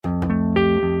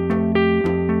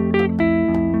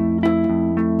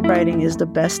songwriting is the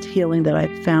best healing that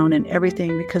I've found in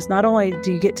everything, because not only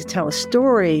do you get to tell a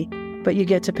story, but you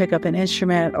get to pick up an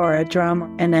instrument or a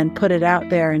drum and then put it out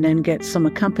there and then get some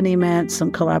accompaniment, some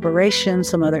collaboration,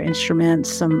 some other instruments,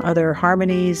 some other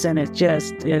harmonies. And it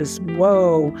just is,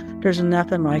 whoa, there's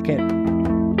nothing like it.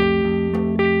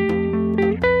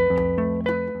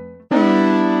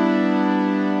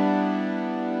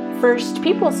 First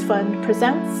Peoples Fund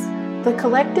presents the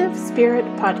Collective Spirit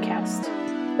Podcast.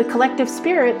 The collective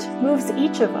spirit moves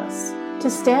each of us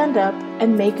to stand up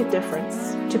and make a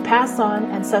difference, to pass on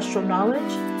ancestral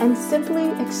knowledge, and simply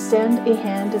extend a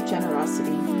hand of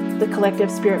generosity. The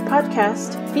Collective Spirit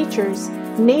Podcast features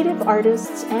Native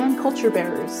artists and culture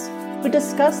bearers who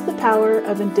discuss the power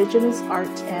of indigenous art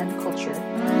and culture.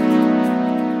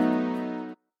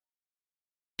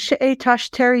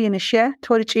 Tosh Terry in a share,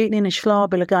 Tosh eating in a slaw,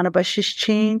 Belagana Bashish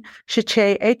Chin, She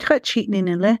a cut eating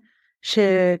in le, She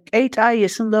 8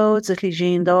 eyes and loads at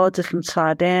Legion Lords at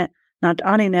Sardan, not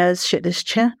Anines, shit this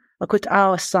che, a quit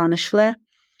our astonishly.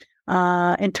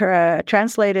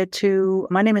 Translated to,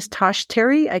 my name is Tosh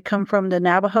Terry. I come from the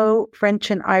Navajo, French,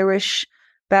 and Irish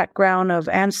background of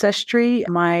ancestry.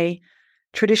 My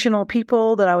traditional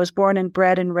people that I was born and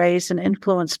bred and raised and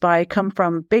influenced by come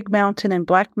from Big Mountain and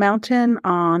Black Mountain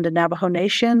on the Navajo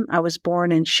Nation. I was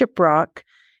born in Shiprock,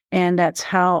 and that's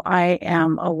how I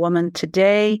am a woman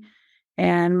today.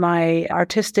 And my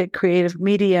artistic creative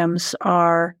mediums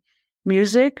are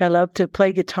music. I love to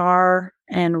play guitar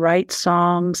and write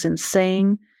songs and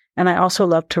sing. And I also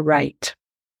love to write.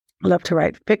 I love to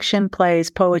write fiction, plays,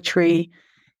 poetry.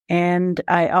 And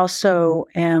I also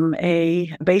am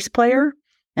a bass player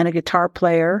and a guitar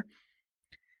player.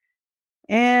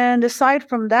 And aside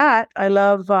from that, I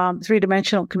love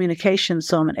three-dimensional communication.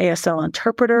 So I'm an ASL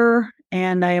interpreter,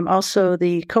 and I am also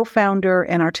the co-founder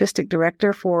and artistic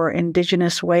director for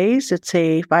Indigenous Ways. It's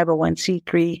a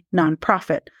 501c3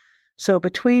 nonprofit. So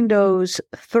between those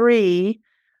three,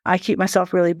 I keep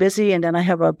myself really busy, and then I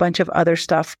have a bunch of other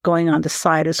stuff going on the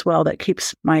side as well that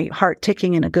keeps my heart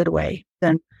ticking in a good way.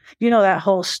 And you know that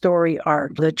whole story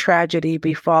arc, the tragedy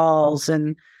befalls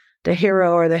and the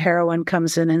hero or the heroine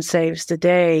comes in and saves the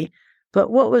day.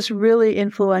 But what was really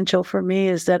influential for me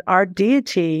is that our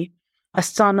deity,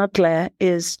 Asanotle,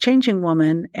 is changing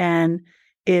woman and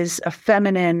is a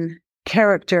feminine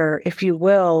character, if you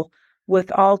will,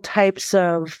 with all types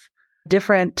of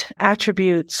different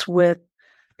attributes, with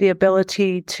the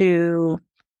ability to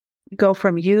go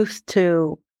from youth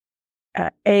to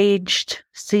aged,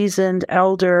 seasoned,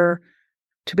 elder,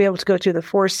 to be able to go through the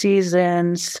 4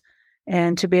 seasons,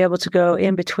 and to be able to go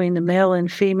in between the male and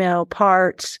female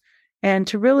parts, and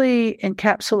to really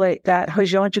encapsulate that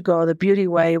Hojonjigo, the beauty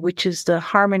way, which is the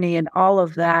harmony and all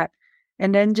of that.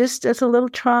 And then just as a little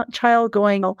child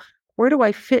going, oh, where do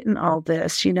I fit in all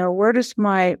this? You know, where does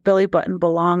my belly button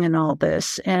belong in all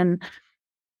this? And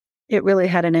it really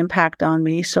had an impact on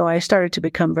me. So I started to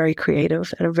become very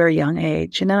creative at a very young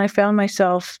age. And then I found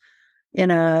myself in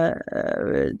a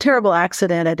terrible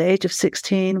accident at the age of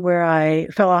 16 where I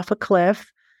fell off a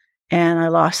cliff and I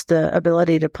lost the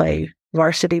ability to play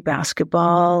varsity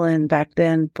basketball and back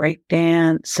then break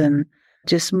dance and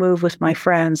just move with my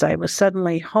friends. I was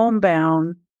suddenly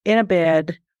homebound in a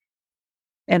bed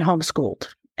and homeschooled.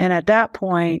 And at that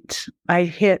point, I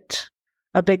hit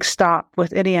a big stop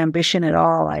with any ambition at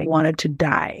all. I wanted to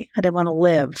die. I didn't want to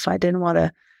live. I didn't want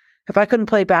to, if I couldn't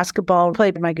play basketball,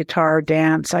 play my guitar,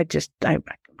 dance, I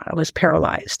was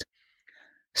paralyzed.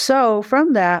 So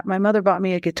from that, my mother bought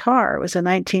me a guitar. It was a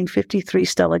 1953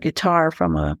 Stella guitar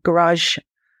from a garage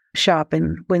shop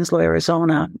in Winslow,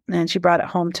 Arizona. And she brought it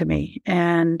home to me.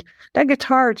 And that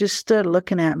guitar just stood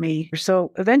looking at me.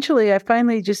 So eventually, I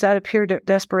finally, just out of pure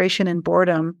desperation and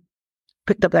boredom,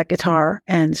 picked up that guitar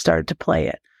and started to play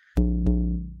it.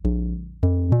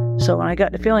 So when I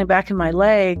got the feeling back in my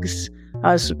legs,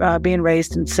 I was being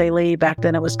raised in Saley. Back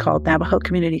then it was called Navajo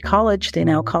Community College. They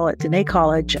now call it Diné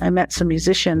College. I met some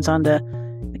musicians on the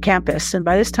campus. And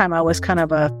by this time I was kind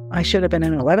of I should have been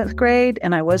in 11th grade,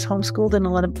 and I was homeschooled in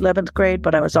 11th grade,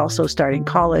 but I was also starting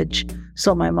college.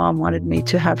 So my mom wanted me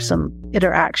to have some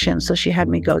interaction. So she had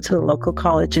me go to the local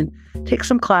college and take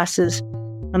some classes.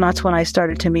 And that's when I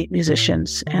started to meet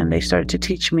musicians, and they started to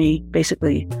teach me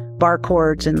basically bar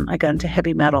chords, and I got into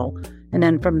heavy metal. And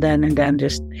then from then and then,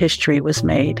 just history was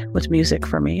made with music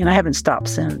for me. And I haven't stopped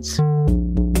since.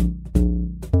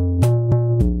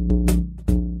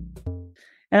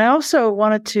 And I also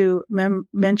wanted to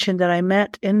mention that I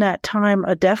met in that time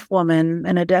a deaf woman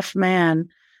and a deaf man.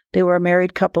 They were a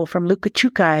married couple from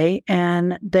Lukachukai,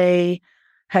 and they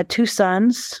had 2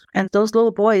 sons. And those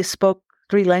little boys spoke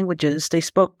 3 languages. They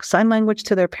spoke sign language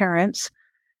to their parents.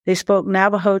 They spoke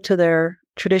Navajo to their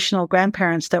traditional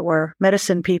grandparents that were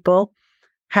medicine people,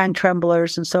 hand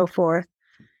tremblers and so forth.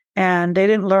 And they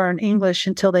didn't learn English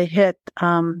until they hit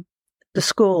the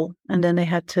school. And then they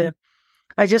had to,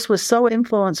 I just was so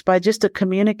influenced by just the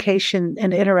communication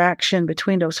and interaction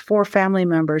between those 4 family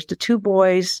members. The 2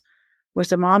 boys was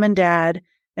the mom and dad,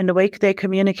 and the way they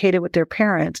communicated with their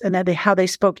parents, and then how they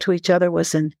spoke to each other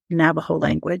was in Navajo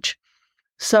language.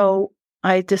 So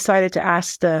I decided to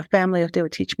ask the family if they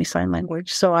would teach me sign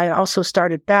language. So I also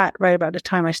started that right about the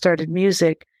time I started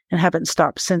music, and haven't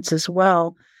stopped since as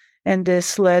well. And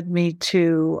this led me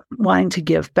to wanting to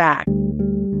give back.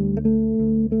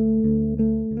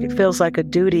 It feels like a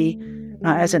duty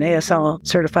as an ASL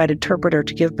certified interpreter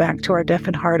to give back to our deaf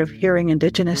and hard of hearing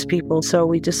indigenous people. So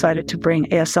we decided to bring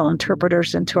ASL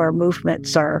interpreters into our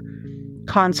movements, our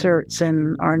concerts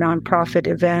and our nonprofit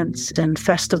events and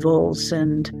festivals,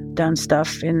 and done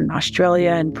stuff in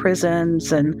Australia and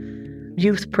prisons and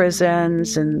youth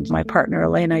prisons. And my partner,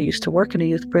 Elena, used to work in a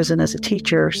youth prison as a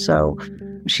teacher. So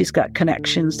she's got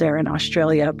connections there in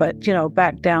Australia. But,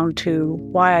 back down to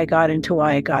why I got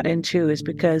into is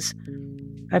because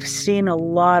I've seen a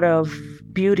lot of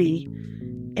beauty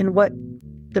in what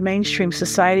the mainstream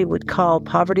society would call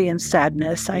poverty and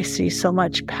sadness. I see so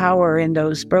much power in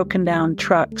those broken down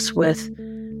trucks with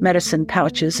medicine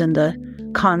pouches in the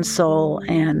console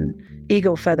and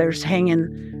eagle feathers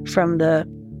hanging from the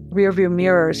rearview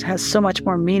mirrors. Has so much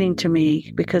more meaning to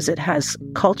me because it has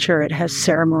culture, it has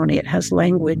ceremony, it has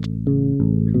language.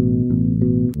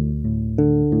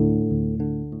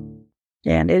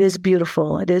 And it is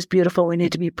beautiful. It is beautiful. We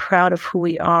need to be proud of who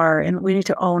we are, and we need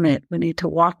to own it. We need to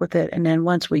walk with it. And then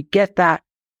once we get that,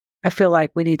 I feel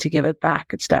like we need to give it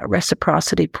back. It's that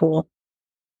reciprocity pool.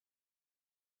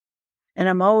 And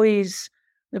I'm always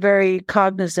very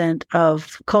cognizant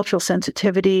of cultural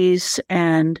sensitivities.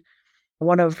 And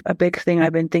a big thing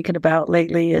I've been thinking about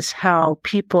lately is how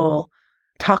people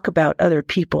talk about other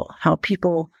people, how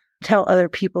people tell other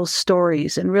people's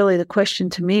stories. And really the question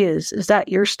to me is that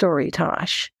your story,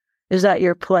 Tosh? Is that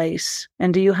your place?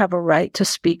 And do you have a right to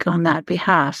speak on that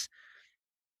behalf?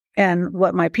 And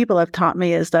what my people have taught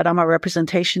me is that I'm a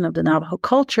representation of the Navajo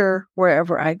culture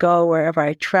wherever I go, wherever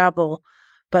I travel,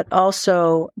 but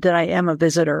also that I am a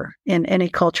visitor in any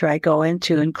culture I go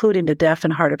into, including the deaf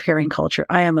and hard of hearing culture.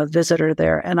 I am a visitor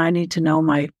there, and I need to know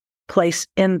my place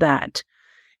in that.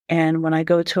 And when I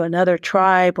go to another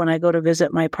tribe, when I go to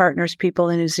visit my partner's people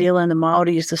in New Zealand, the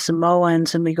Maoris, the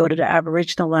Samoans, and we go to the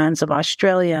Aboriginal lands of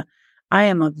Australia, I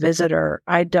am a visitor.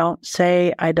 I don't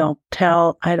say, I don't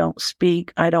tell, I don't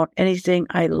speak, I don't anything.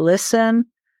 I listen,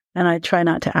 and I try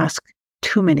not to ask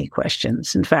too many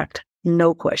questions. In fact,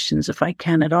 no questions if I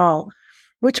can at all.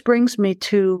 Which brings me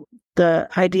to the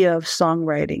idea of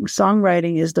songwriting.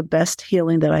 Songwriting is the best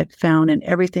healing that I've found in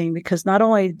everything, because not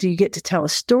only do you get to tell a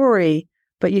story,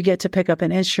 but you get to pick up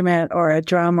an instrument or a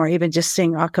drum or even just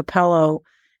sing a cappella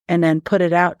and then put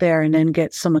it out there and then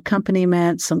get some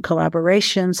accompaniment, some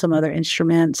collaboration, some other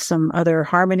instruments, some other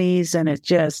harmonies. And it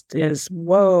just is,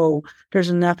 whoa,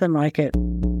 there's nothing like it.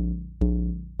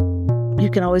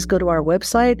 You can always go to our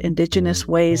website,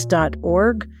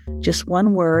 indigenousways.org, just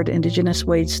one word,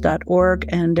 indigenousways.org,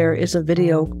 and there is a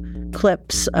video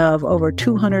clips of over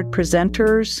 200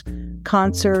 presenters,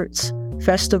 concerts,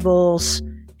 festivals,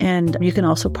 and you can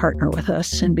also partner with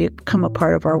us and become a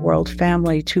part of our world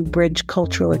family to bridge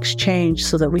cultural exchange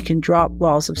so that we can drop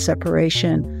walls of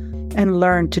separation and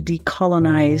learn to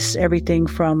decolonize everything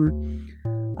from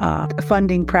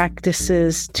funding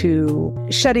practices to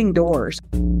shutting doors.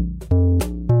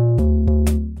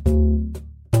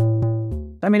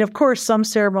 I mean, of course, some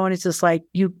ceremonies is like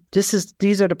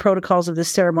these are the protocols of this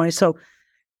ceremony. So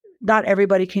not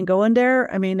everybody can go in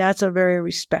there. I mean, that's a very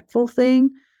respectful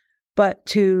thing. But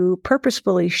to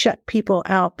purposefully shut people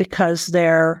out because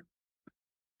they're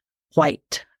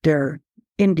white, they're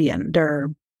Indian, they're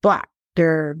Black,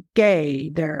 they're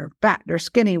gay, they're fat, they're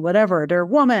skinny, whatever, they're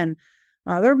woman,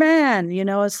 they're man,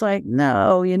 it's like,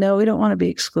 no, we don't want to be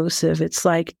exclusive. It's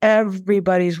like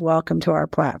everybody's welcome to our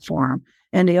platform.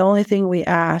 And the only thing we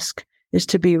ask is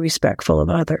to be respectful of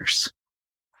others.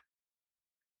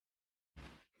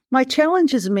 My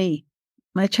challenge is me.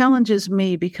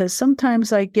 Because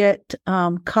sometimes I get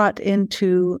caught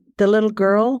into the little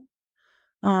girl,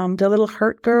 the little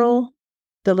hurt girl,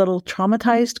 the little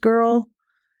traumatized girl.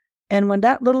 And when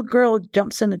that little girl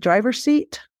jumps in the driver's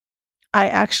seat, I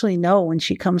actually know when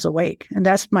she comes awake. And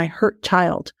that's my hurt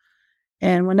child.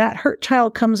 And when that hurt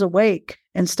child comes awake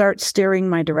and starts steering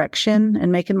my direction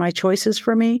and making my choices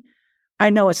for me, I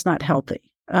know it's not healthy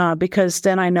because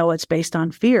then I know it's based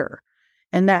on fear.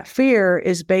 And that fear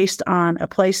is based on a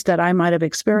place that I might have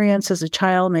experienced as a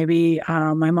child, maybe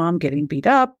my mom getting beat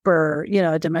up or,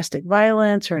 domestic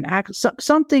violence or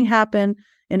something happened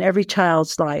in every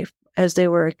child's life as they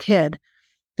were a kid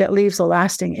that leaves a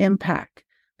lasting impact.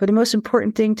 But the most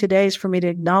important thing today is for me to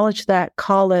acknowledge that,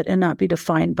 call it, and not be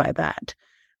defined by that.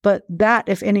 But that,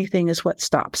 if anything, is what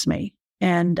stops me.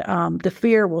 And the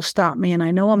fear will stop me. And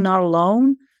I know I'm not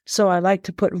alone. So I like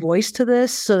to put voice to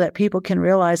this so that people can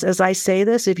realize, as I say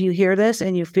this, if you hear this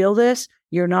and you feel this,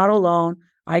 you're not alone.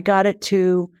 I got it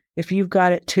too. If you've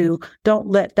got it too, don't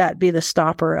let that be the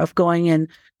stopper of going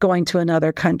to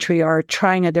another country or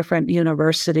trying a different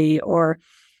university or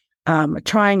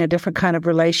trying a different kind of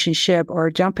relationship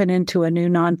or jumping into a new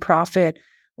nonprofit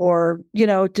or,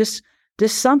 just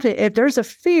something. If there's a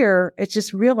fear, it's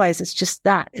just realize it's just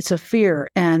that. It's a fear.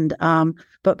 And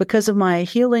but because of my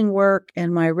healing work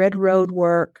and my Red Road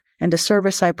work and the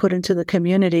service I put into the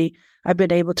community, I've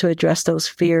been able to address those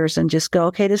fears and just go,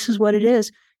 okay, this is what it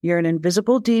is. You're an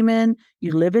invisible demon.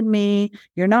 You live in me.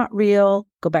 You're not real.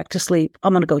 Go back to sleep.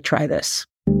 I'm going to go try this.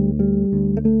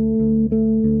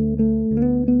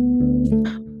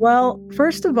 Well,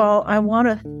 first of all, I want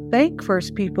to thank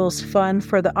First Peoples Fund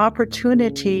for the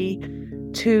opportunity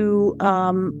to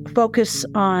focus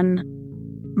on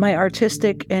my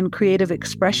artistic and creative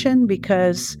expression,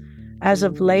 because as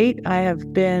of late, I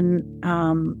have been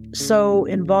so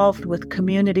involved with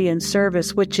community and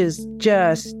service, which is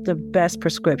just the best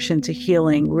prescription to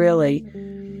healing, really.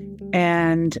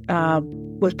 And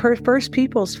with First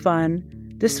Peoples Fund,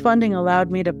 this funding allowed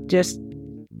me to just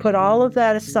put all of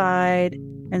that aside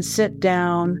and sit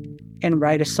down and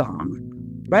write a song,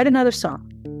 write another song,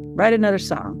 write another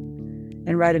song,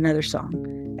 and write another song,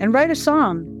 and write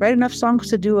enough songs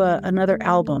to do another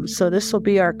album. So this will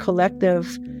be our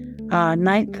collective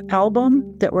 9th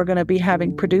album that we're going to be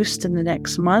having produced in the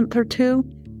next month or two.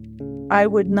 I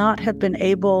would not have been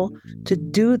able to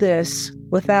do this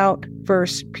without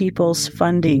First Peoples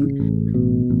funding.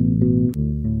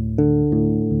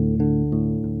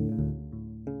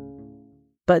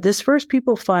 But this First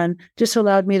People Fund just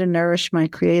allowed me to nourish my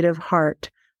creative heart,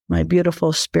 my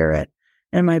beautiful spirit,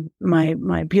 and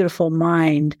my beautiful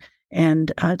mind,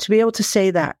 and to be able to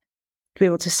say that,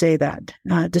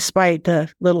 despite the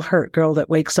little hurt girl that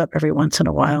wakes up every once in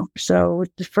a while. So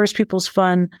the First Peoples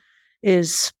Fund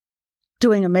is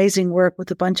doing amazing work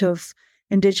with a bunch of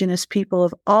indigenous people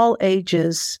of all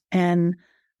ages and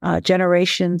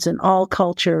generations and all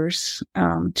cultures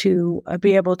to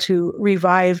be able to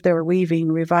revive their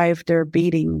weaving, revive their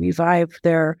beading, revive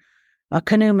their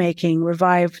canoe making,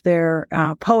 revive their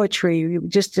poetry,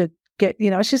 just to get,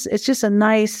 it's just a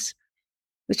nice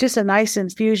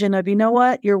infusion of,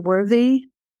 you're worthy,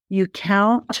 you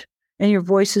count, and your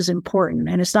voice is important.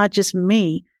 And it's not just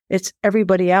me, it's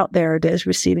everybody out there that is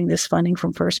receiving this funding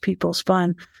from First Peoples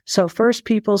Fund. So First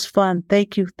Peoples Fund,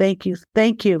 thank you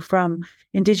from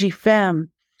IndigiFem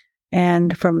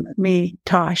and from me,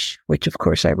 Tosh, which of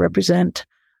course I represent,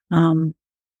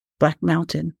 Black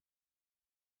Mountain.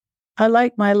 I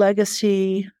like my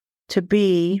legacy to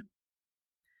be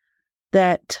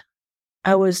that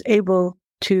I was able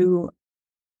to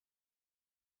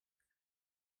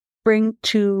bring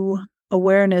to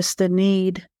awareness the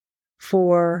need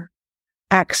for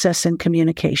access and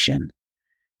communication.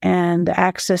 And the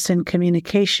access and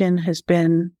communication has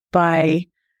been by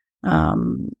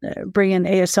bringing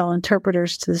ASL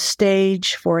interpreters to the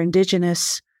stage for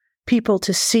indigenous people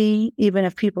to see, even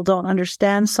if people don't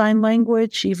understand sign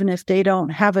language, even if they don't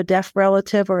have a deaf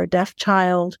relative or a deaf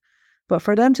child, but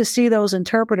for them to see those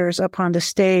interpreters up on the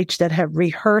stage that have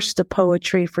rehearsed the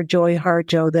poetry for Joy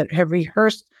Harjo, that have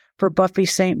rehearsed for Buffy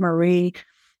St. Marie,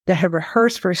 that have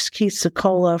rehearsed for Keith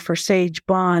Secola, for Sage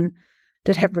Bond,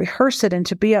 that have rehearsed it, and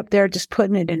to be up there just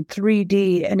putting it in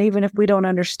 3D, and even if we don't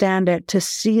understand it, to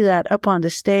see that up on the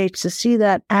stage, to see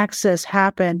that access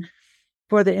happen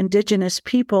for the indigenous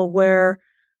people, where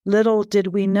little do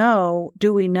we know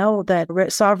that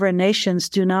sovereign nations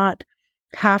do not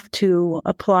have to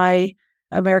apply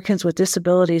Americans with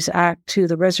Disabilities Act to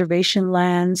the reservation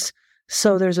lands.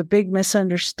 So there's a big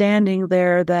misunderstanding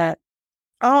there that,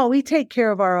 we take care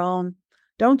of our own.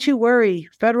 Don't you worry,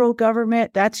 federal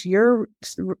government, that's your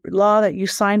law that you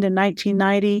signed in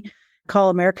 1990,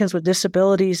 called Americans with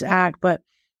Disabilities Act, but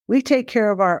we take care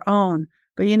of our own.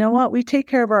 But you know what? We take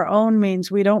care of our own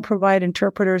means we don't provide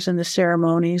interpreters in the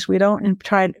ceremonies. We don't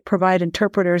try to provide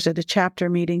interpreters at the chapter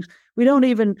meetings. We don't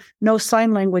even know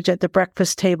sign language at the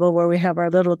breakfast table where we have our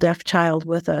little deaf child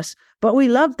with us. But we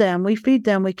love them. We feed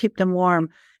them. We keep them warm.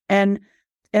 And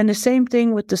the same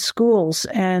thing with the schools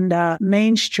and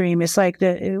mainstream. It's like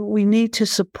we need to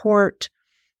support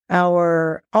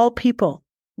all people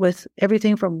with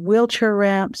everything from wheelchair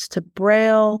ramps to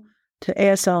Braille to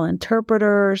ASL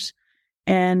interpreters.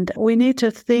 And we need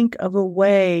to think of a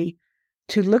way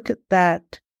to look at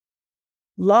that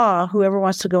law, whoever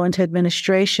wants to go into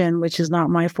administration, which is not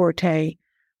my forte,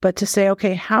 but to say,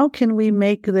 okay, how can we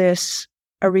make this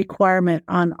a requirement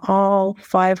on all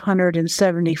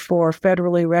 574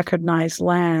 federally recognized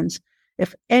lands?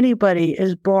 If anybody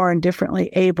is born differently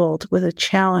abled with a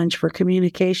challenge for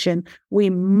communication,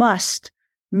 we must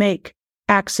make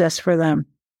access for them.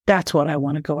 That's what I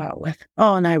want to go out with.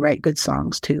 Oh, and I write good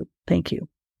songs too. Thank you.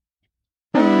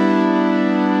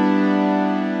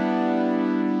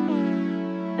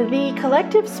 The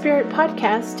Collective Spirit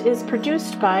podcast is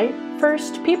produced by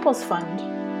First Peoples Fund,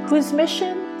 whose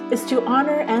mission is to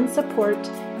honor and support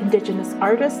Indigenous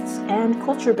artists and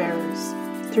culture bearers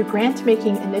through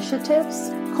grant-making initiatives,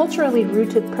 culturally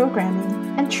rooted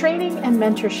programming, and training and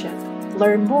mentorship.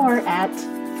 Learn more at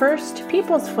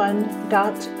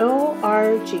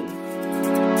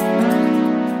firstpeoplesfund.org.